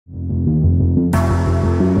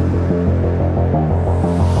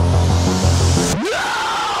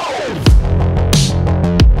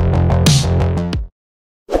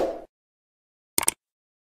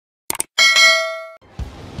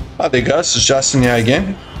Hi there guys, it's Justin here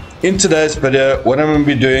again. In today's video, what I'm going to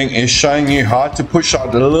be doing is showing you how to push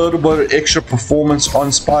out a little bit of extra performance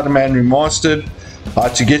on Spider Man Remastered, how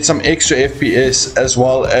to get some extra FPS, as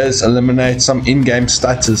well as eliminate some in-game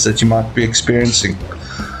stutters that you might be experiencing.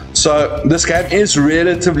 So this game is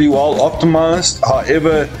relatively well optimized,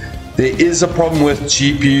 however there is a problem with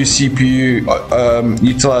GPU, CPU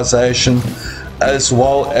utilization, as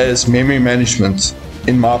well as memory management,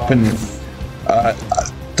 in my opinion.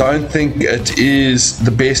 I don't think it is the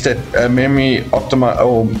best at memory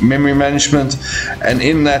management, and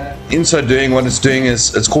in so doing, what it's doing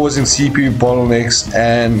is it's causing CPU bottlenecks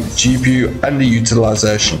and GPU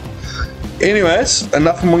underutilization. Anyways,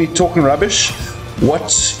 enough of me talking rubbish.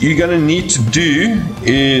 What you're going to need to do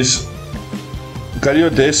is go to your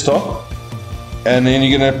desktop, and then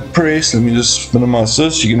you're going to press, let me just minimize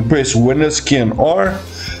this, you're going to press Windows key and R,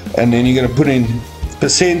 and then you're going to put in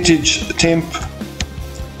temp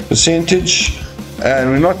percentage, and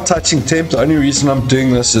we're not touching temp. The only reason I'm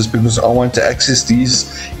doing this is because I want to access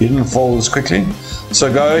these hidden folders quickly.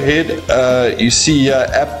 So go ahead, you see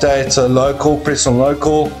app data local, press on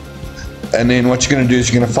local, and then what you're going to do is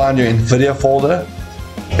you're going to find your NVIDIA folder,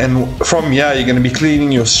 and from here you're going to be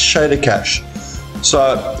cleaning your shader cache.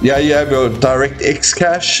 So yeah, you have your DirectX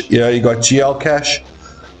cache, yeah, you got GL cache.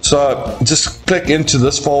 So just click into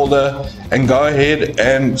this folder and go ahead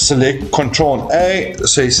and select Control A.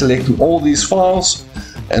 So you're selecting all these files,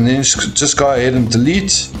 and then just go ahead and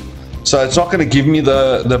delete. So it's not going to give me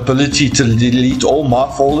the ability to delete all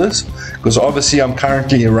my folders, because obviously I'm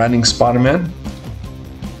currently running Spider-Man.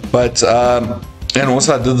 But and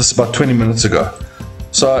also I did this about 20 minutes ago.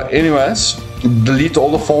 So anyways, delete all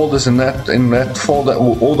the folders in that folder,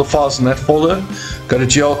 all the files in that folder. Go to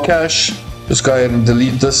GL cache. Just go ahead and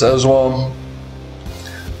delete this as well,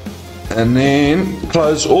 and then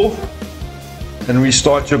close off and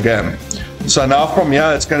restart your game. So now from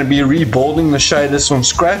here it's going to be rebuilding the shaders from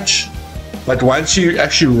scratch, but once you're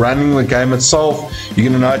actually running the game itself, you're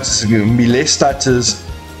going to notice there's going to be less stutters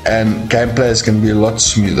and gameplay is going to be a lot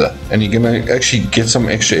smoother, and you're going to actually get some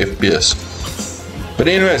extra FPS. But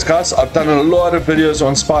anyways guys, I've done a lot of videos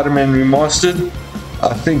on Spider-Man Remastered.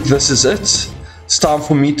 I think this is it. It's time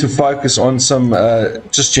for me to focus on some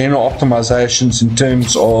just general optimizations in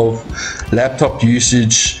terms of laptop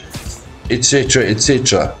usage, etc,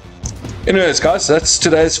 etc. Anyways guys, that's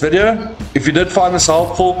today's video. If you did find this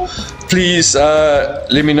helpful, please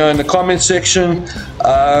let me know in the comment section.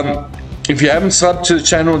 If you haven't subbed to the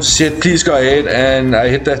channel just yet, please go ahead and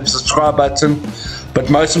hit that subscribe button. But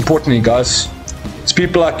most importantly guys, it's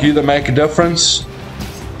people like you that make a difference.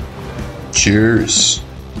 Cheers.